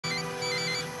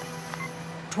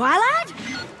Twilight?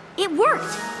 It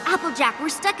worked! Applejack, we're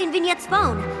stuck in Vignette's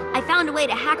phone. I found a way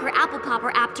to hack her Apple Popper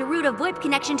app to route a VoIP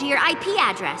connection to your IP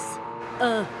address.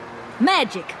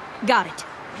 Magic. Got it.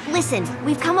 Listen,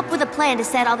 we've come up with a plan to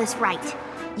set all this right.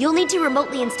 You'll need to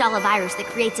remotely install a virus that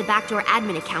creates a backdoor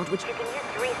admin account, which you can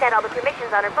use to reset all the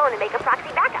permissions on her phone and make a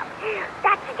proxy backup.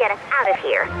 That should get us out of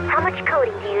here. How much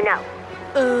coding do you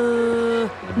know?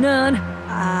 None.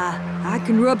 I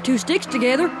can rub two sticks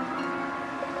together.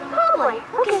 Oh boy,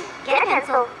 okay, get a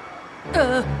pencil.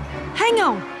 Hang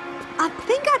on. I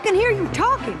think I can hear you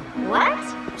talking. What?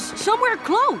 Somewhere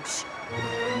close.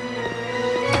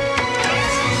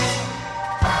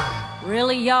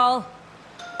 Really, y'all?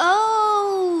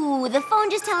 Oh, the phone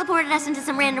just teleported us into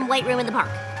some random white room in the park.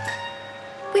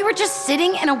 We were just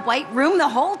sitting in a white room the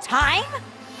whole time?